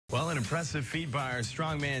Well, an impressive feat by our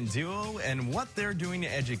strongman duo, and what they're doing to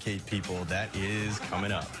educate people, that is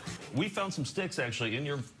coming up. We found some sticks, actually, in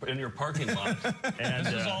your parking lot. And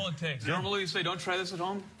this is all it takes. Normally you say, don't try this at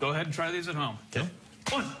home. Go ahead and try these at home. Okay.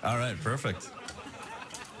 One. All right, perfect.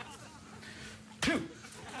 2.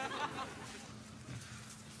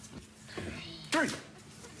 3.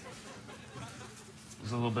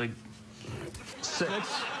 It's a little big. 6.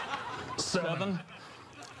 7.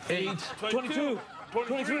 8. 22.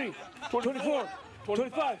 23. 24.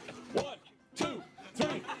 25. 1, 2,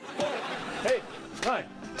 3, 4, 8, 9,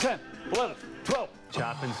 10, 11, 12.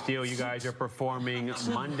 Chop and Steele, you guys are performing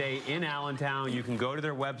Monday in Allentown. You can go to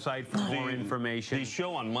their website for more information. The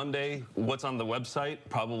show on Monday, what's on the website,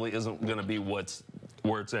 probably isn't going to be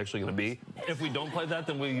where it's actually going to be. If we don't play that,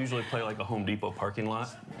 then we usually play like a Home Depot parking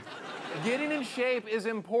lot. Getting in shape is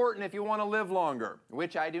important if you want to live longer,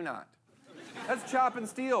 which I do not. That's Chop and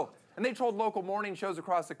Steele. And they trolled local morning shows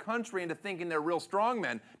across the country into thinking they're real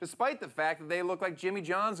strongmen, despite the fact that they look like Jimmy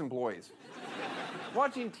John's employees.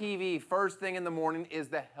 Watching TV first thing in the morning is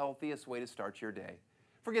the healthiest way to start your day.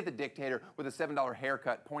 Forget the dictator with a $7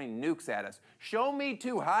 haircut pointing nukes at us. Show me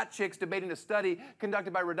 2 hot chicks debating a study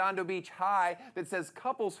conducted by Redondo Beach High that says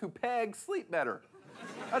couples who peg sleep better.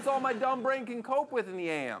 That's all my dumb brain can cope with in the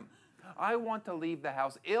AM. I want to leave the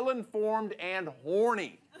house ill-informed and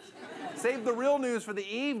horny. Save the real news for the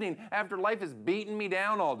evening after life has beaten me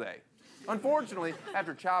down all day. Unfortunately,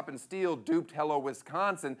 after Chop and Steele duped Hello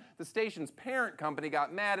Wisconsin, the station's parent company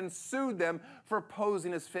got mad and sued them for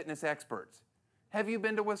posing as fitness experts. Have you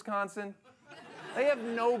been to Wisconsin? They have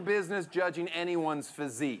no business judging anyone's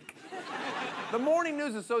physique. The morning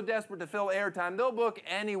news is so desperate to fill airtime, they'll book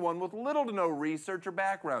anyone with little to no research or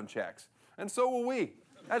background checks. And so will we.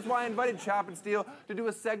 That's why I invited Chop and Steele to do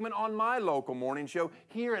a segment on my local morning show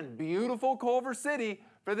here in beautiful Culver City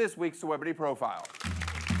for this week's CeWEBrity Profile.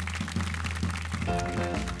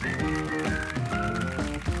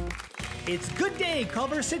 It's Good Day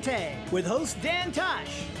Culver City with host Dan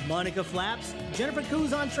Tosh, Monica Flaps, Jennifer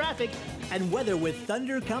Coos on traffic, and weather with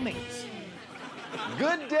Thunder Cummings.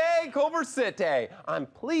 Good day, Culver City. I'm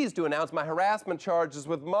pleased to announce my harassment charges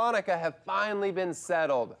with Monica have finally been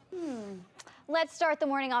settled. Let's start the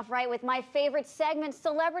morning off right with my favorite segment,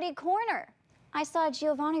 Celebrity Corner. I saw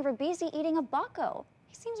Giovanni Ribisi eating a bucko.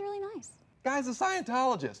 He seems really nice. Guy's a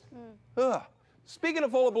Scientologist. Ugh. Speaking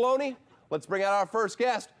of full of baloney, let's bring out our first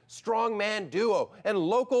guest, strongman duo and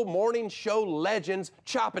local morning show legends,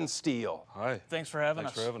 Chop and Steele. Hi. Thanks for having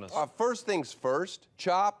us. First things first,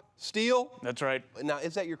 Chop, Steele. That's right. Now,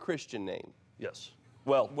 is that your Christian name? Yes.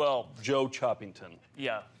 Well, Joe Choppington.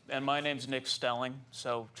 Yeah, and my name's Nick Stelling,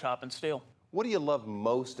 so Chop and Steele. What do you love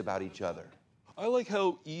most about each other? I like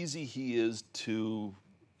how easy he is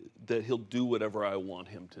that he'll do whatever I want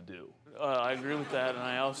him to do. I agree with that, and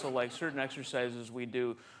I also like certain exercises we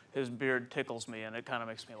do. His beard tickles me, and it kind of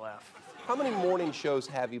makes me laugh. How many morning shows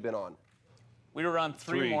have you been on? We were on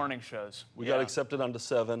 3 morning shows. We got accepted onto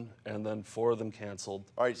 7, and then 4 of them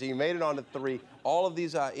canceled. All right, so you made it on to 3. All of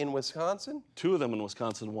these in Wisconsin? 2 of them in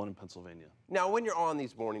Wisconsin, 1 in Pennsylvania. Now, when you're on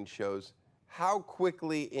these morning shows, how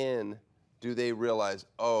quickly in do they realize,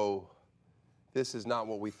 oh, this is not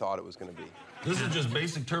what we thought it was going to be? This is just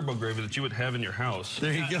basic turbo gravy that you would have in your house.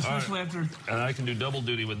 There you go. Especially after... And I can do double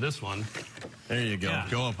duty with this one. There you go. Yeah.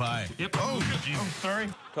 Go up high. Yep. Oh, sorry.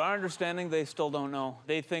 To our understanding, they still don't know.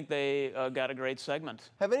 They think they got a great segment.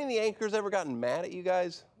 Have any of the anchors ever gotten mad at you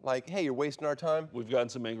guys? Like, hey, you're wasting our time? We've gotten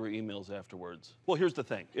some angry emails afterwards. Well, here's the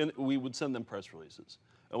thing. We would send them press releases.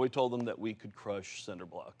 And we told them that we could crush cinder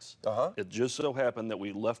blocks. It just so happened that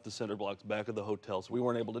we left the cinder blocks back at the hotel, so we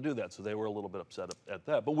weren't able to do that, so they were a little bit upset at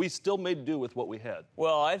that. But we still made do with what we had.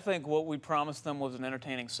 Well, I think what we promised them was an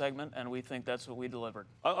entertaining segment, and we think that's what we delivered.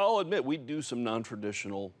 I'll admit, we do some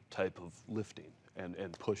non-traditional type of lifting and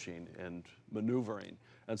pushing and maneuvering,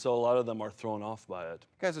 and so a lot of them are thrown off by it.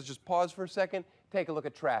 Guys, let's just pause for a second. Take a look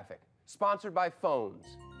at traffic. Sponsored by phones.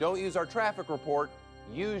 Don't use our traffic report.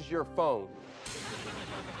 Use your phone.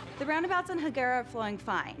 The roundabouts on Hagera are flowing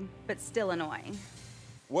fine, but still annoying.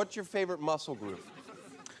 What's your favorite muscle group?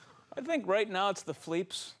 I think right now it's the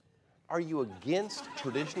Fleeps. Are you against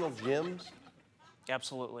traditional gyms?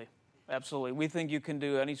 Absolutely. Absolutely. We think you can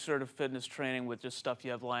do any sort of fitness training with just stuff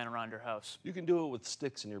you have lying around your house. You can do it with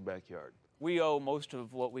sticks in your backyard. We owe most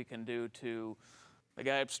of what we can do to the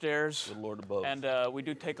guy upstairs. The Lord above. And we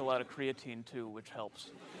do take a lot of creatine, too, which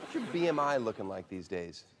helps. What's your BMI looking like these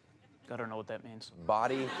days? I don't know what that means.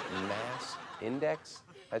 Body mass index?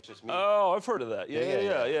 That's just me. Oh, I've heard of that.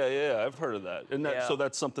 Yeah. I've heard of that. And that, so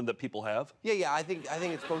that's something that people have? Yeah. I think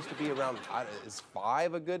it's supposed to be around. Is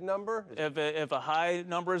 5 a good number? If a high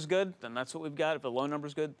number is good, then that's what we've got. If a low number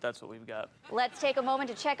is good, that's what we've got. Let's take a moment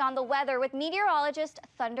to check on the weather with meteorologist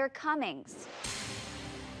Thunder Cummings.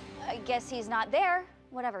 I guess he's not there.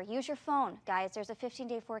 Whatever, use your phone. Guys, there's a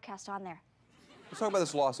 15-day forecast on there. Let's talk about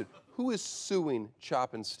this lawsuit. Who is suing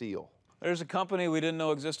Chop and Steele? There's a company we didn't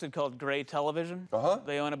know existed called Gray Television.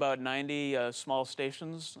 They own about 90 small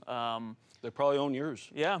stations. They probably own yours.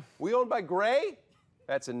 Yeah. We owned by Gray?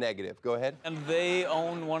 That's a negative. Go ahead. And they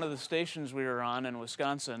own one of the stations we were on in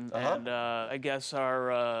Wisconsin. And I guess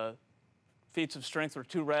our feats of strength were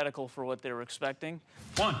too radical for what they were expecting.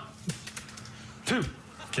 1, 2,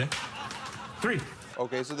 Okay. 3.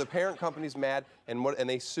 Okay, so the parent company's mad, and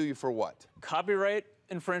they sue you for what? Copyright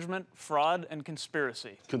infringement, fraud, and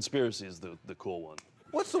conspiracy. Conspiracy is the cool one.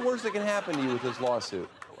 What's the worst that can happen to you with this lawsuit?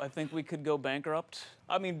 I think we could go bankrupt.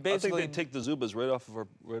 I mean, I basically, think they'd take the Zubas right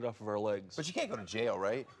off of our legs. But you can't go to jail,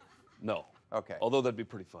 right? No. Okay. Although that'd be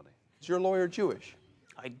pretty funny. Is your lawyer Jewish?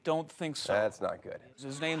 I don't think so. That's not good.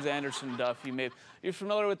 His name's Anderson Duff. You're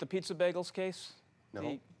familiar with the pizza bagels case?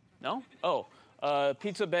 No. No? Oh.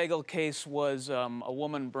 Pizza bagel case was a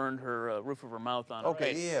woman burned her roof of her mouth on it.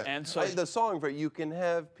 Okay, yeah. And so the song for you can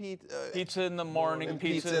have pizza in the morning,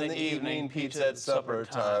 pizza in the evening, pizza at supper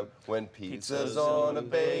time. When pizza's on a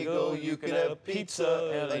bagel, you can have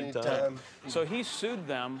pizza anytime. So he sued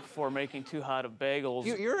them for making too hot of bagels.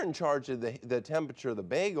 You're in charge of the temperature of the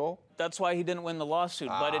bagel. That's why he didn't win the lawsuit,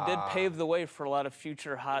 but it did pave the way for a lot of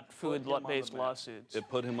future hot food-based lawsuits. It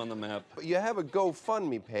put him on the map. But you have a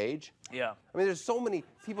GoFundMe page. Yeah. I mean, there's so many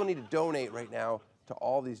people need to donate right now to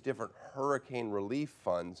all these different hurricane relief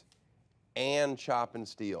funds and Chop and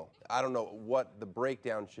Steele. I don't know what the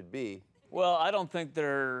breakdown should be. Well, I don't think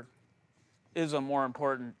there is a more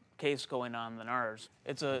important case going on than ours.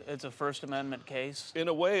 It's a First Amendment case. In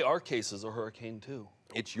a way, our case is a hurricane, too.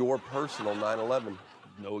 It's your personal 9/11.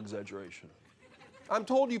 No exaggeration. I'm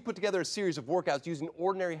told you put together a series of workouts using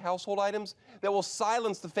ordinary household items that will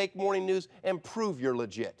silence the fake morning news and prove you're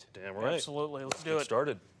legit. Damn right. Absolutely, let's do Get it.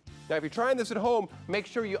 started. Now, if you're trying this at home, make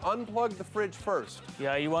sure you unplug the fridge first.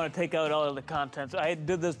 Yeah, you want to take out all of the contents. I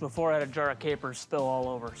did this before, I had a jar of capers spill all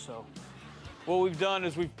over, so. What we've done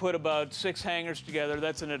is we've put about 6 hangers together.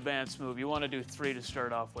 That's an advanced move. You want to do 3 to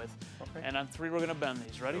start off with. Okay. And on 3, we're going to bend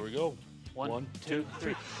these. Ready? Here we go. 1, 2,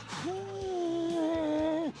 3.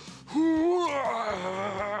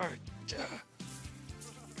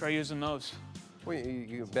 Try using those. Well,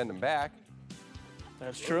 you can bend them back.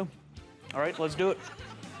 That's true. All right, let's do it.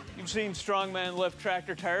 You've seen strongman lift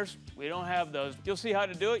tractor tires. We don't have those. You'll see how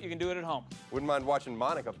to do it. You can do it at home. Wouldn't mind watching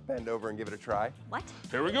Monica bend over and give it a try. What?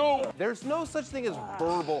 Here we go. There's no such thing as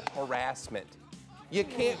verbal harassment. You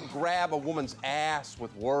can't grab a woman's ass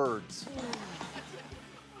with words.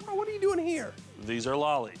 Oh, what are you doing here? These are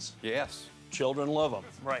lollies. Yes. Children love them.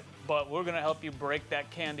 Right, but we're going to help you break that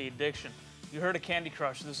candy addiction. You heard of Candy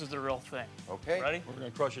Crush. This is the real thing. Okay. Ready? We're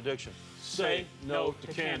going to crush addiction. Say no to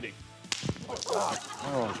candy.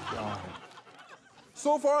 Oh, God.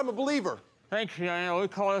 So far, I'm a believer. Thanks, Daniel. We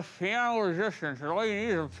call this piano resistance. All you need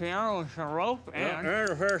is a piano and some rope and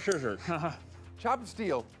a pair of scissors. Chop and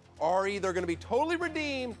Steele are either going to be totally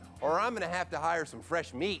redeemed or I'm going to have to hire some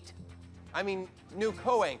fresh meat. I mean, new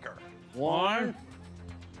co-anchor. 1,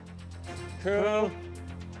 2,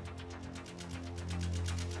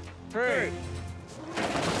 3.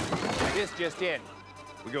 This just in.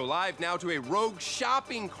 We go live now to a rogue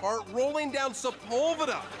shopping cart rolling down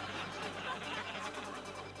Sepulveda.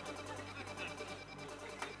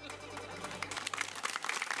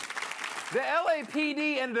 The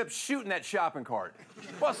LAPD ended up shooting that shopping cart.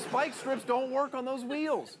 Well, spike strips don't work on those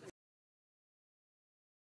wheels.